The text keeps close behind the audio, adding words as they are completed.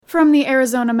From the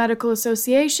Arizona Medical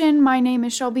Association, my name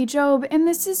is Shelby Job, and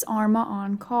this is ARMA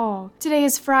On Call. Today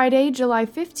is Friday, July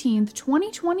 15th,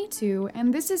 2022,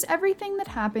 and this is everything that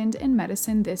happened in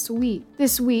medicine this week.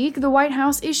 This week, the White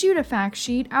House issued a fact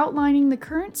sheet outlining the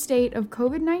current state of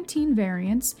COVID-19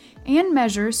 variants and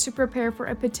measures to prepare for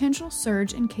a potential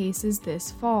surge in cases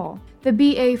this fall. The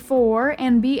BA4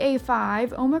 and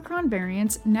BA5 Omicron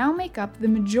variants now make up the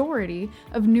majority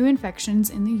of new infections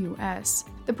in the U.S.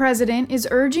 The president is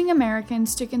urging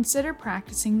Americans to consider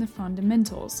practicing the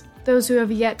fundamentals. Those who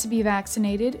have yet to be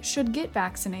vaccinated should get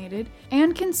vaccinated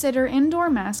and consider indoor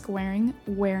mask wearing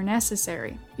where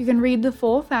necessary. You can read the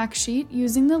full fact sheet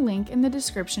using the link in the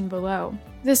description below.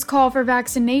 This call for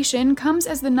vaccination comes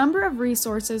as the number of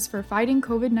resources for fighting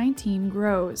COVID-19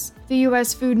 grows. The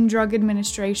U.S. Food and Drug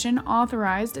Administration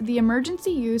authorized the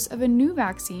emergency use of a new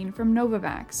vaccine from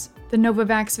Novavax. The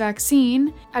Novavax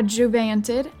vaccine,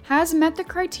 adjuvanted, has met the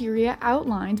criteria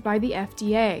outlined by the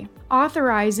FDA.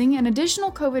 Authorizing an additional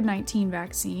COVID-19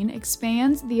 vaccine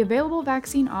expands the available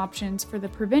vaccine options for the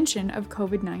prevention of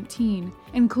COVID-19,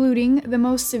 including the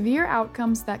most severe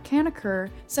outcomes that can occur,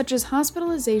 such as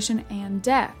hospitalization and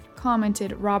death,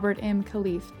 commented Robert M.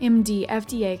 Khalif, MD,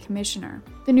 FDA Commissioner.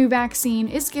 The new vaccine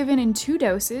is given in 2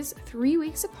 doses, 3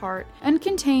 weeks apart, and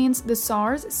contains the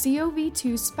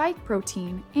SARS-CoV-2 spike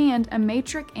protein and a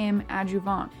Matrix-M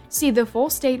adjuvant. See the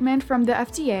full statement from the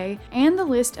FDA and the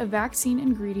list of vaccine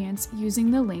ingredients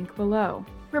using the link below.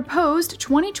 Proposed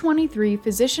 2023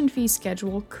 physician fee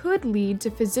schedule could lead to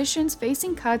physicians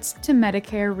facing cuts to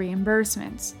Medicare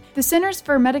reimbursements. The Centers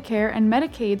for Medicare and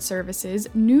Medicaid Services'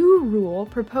 new rule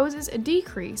proposes a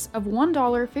decrease of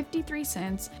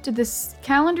 $1.53 to the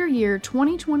calendar year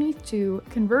 2022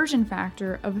 conversion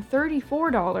factor of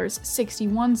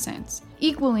 $34.61,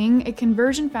 equaling a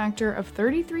conversion factor of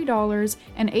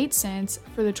 $33.08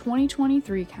 for the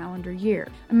 2023 calendar year.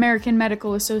 American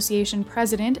Medical Association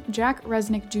President Jack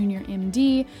Resnick Jr.,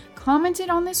 MD, commented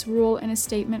on this rule in a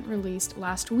statement released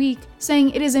last week, saying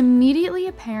it is immediately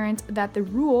apparent that the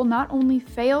rule not only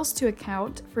fails to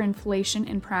account for inflation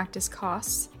in practice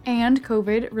costs and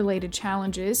COVID-related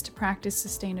challenges to practice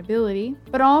sustainability,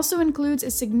 but also includes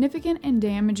a significant and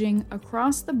damaging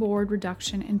across-the-board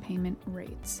reduction in payment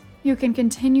rates. You can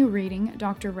continue reading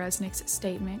Dr. Resnick's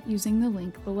statement using the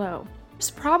link below. The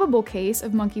first probable case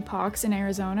of monkeypox in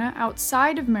Arizona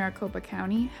outside of Maricopa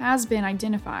County has been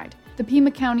identified. The Pima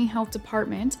County Health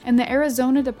Department and the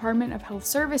Arizona Department of Health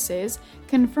Services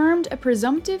confirmed a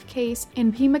presumptive case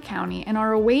in Pima County and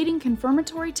are awaiting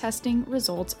confirmatory testing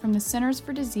results from the Centers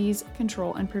for Disease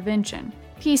Control and Prevention.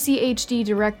 PCHD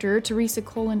Director Teresa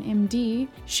Colon, MD,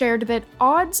 shared that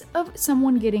odds of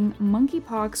someone getting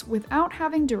monkeypox without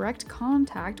having direct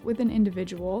contact with an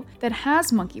individual that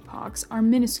has monkeypox are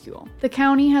minuscule. The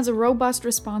county has a robust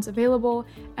response available,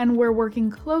 and we're working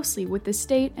closely with the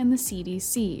state and the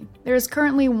CDC. There is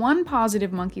currently 1 positive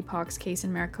monkeypox case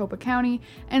in Maricopa County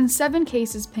and 7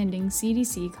 cases pending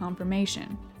CDC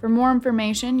confirmation. For more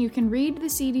information, you can read the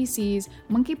CDC's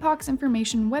monkeypox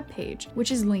information webpage, which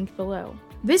is linked below.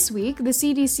 This week, the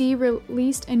CDC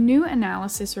released a new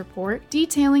analysis report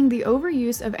detailing the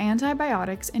overuse of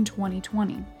antibiotics in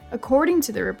 2020. According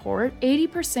to the report,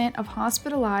 80% of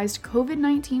hospitalized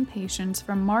COVID-19 patients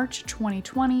from March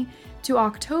 2020 to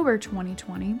October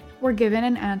 2020 were given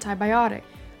an antibiotic.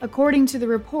 According to the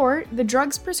report, the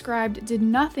drugs prescribed did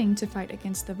nothing to fight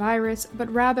against the virus, but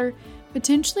rather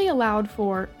potentially allowed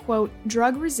for, quote,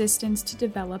 drug resistance to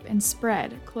develop and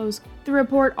spread, close. The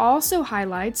report also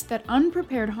highlights that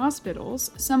unprepared hospitals,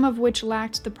 some of which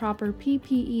lacked the proper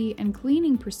PPE and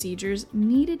cleaning procedures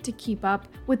needed to keep up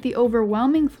with the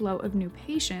overwhelming flow of new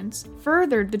patients,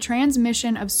 furthered the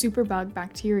transmission of superbug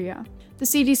bacteria. The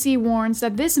CDC warns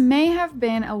that this may have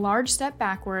been a large step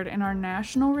backward in our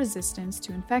national resistance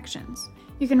to infections.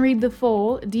 You can read the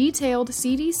full, detailed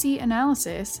CDC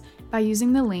analysis by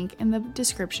using the link in the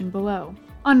description below.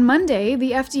 On Monday,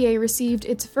 the FDA received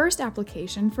its first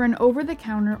application for an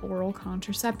over-the-counter oral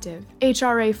contraceptive.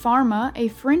 HRA Pharma, a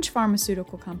French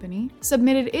pharmaceutical company,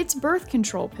 submitted its birth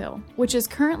control pill, which is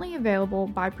currently available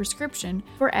by prescription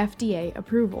for FDA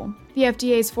approval. The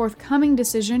FDA's forthcoming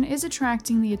decision is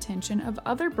attracting the attention of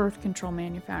other birth control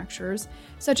manufacturers,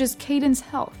 such as Cadence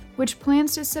Health, which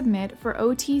plans to submit for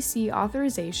OTC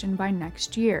authorization by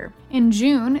next year. In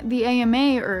June, the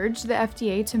AMA urged the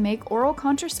FDA to make oral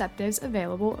contraceptives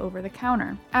available over the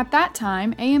counter. At that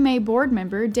time, AMA board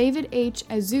member David H.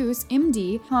 Azus,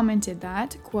 MD, commented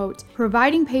that, quote,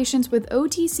 providing patients with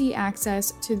OTC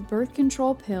access to the birth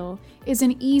control pill is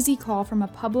an easy call from a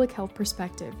public health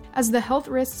perspective, as the health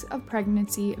risks of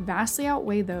pregnancy vastly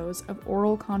outweigh those of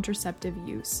oral contraceptive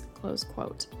use, close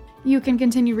quote. You can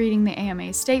continue reading the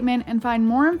AMA statement and find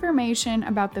more information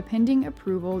about the pending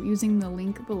approval using the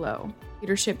link below.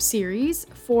 Leadership Series,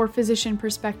 4 physician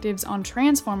perspectives on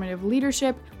transformative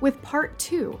leadership, with Part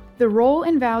 2, the role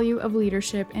and value of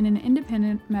leadership in an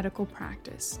independent medical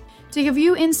practice. To give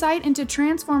you insight into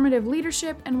transformative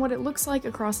leadership and what it looks like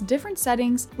across different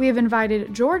settings, we have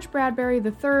invited George Bradbury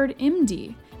III,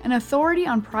 MD, an authority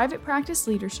on private practice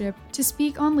leadership, to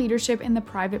speak on leadership in the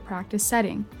private practice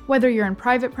setting. Whether you're in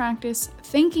private practice,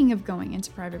 thinking of going into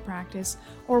private practice,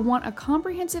 or want a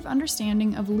comprehensive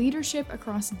understanding of leadership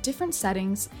across different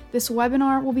settings, this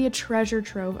webinar will be a treasure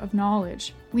trove of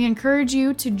knowledge. We encourage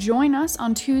you to join us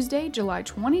on Tuesday, July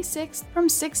 26th from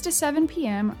 6 to 7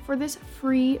 p.m. for this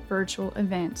free virtual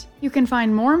event. You can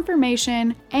find more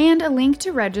information and a link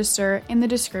to register in the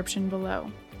description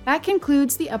below. That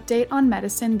concludes the update on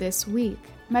Medicine This Week.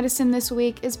 Medicine This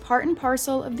Week is part and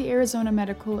parcel of the Arizona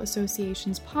Medical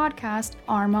Association's podcast,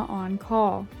 ARMA On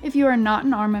Call. If you are not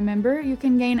an ARMA member, you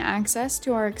can gain access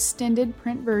to our extended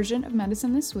print version of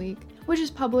Medicine This Week, which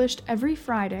is published every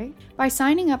Friday, by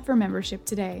signing up for membership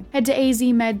today. Head to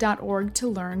azmed.org to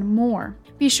learn more.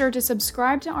 Be sure to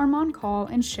subscribe to ARMA On Call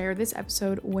and share this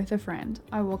episode with a friend.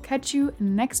 I will catch you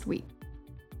next week.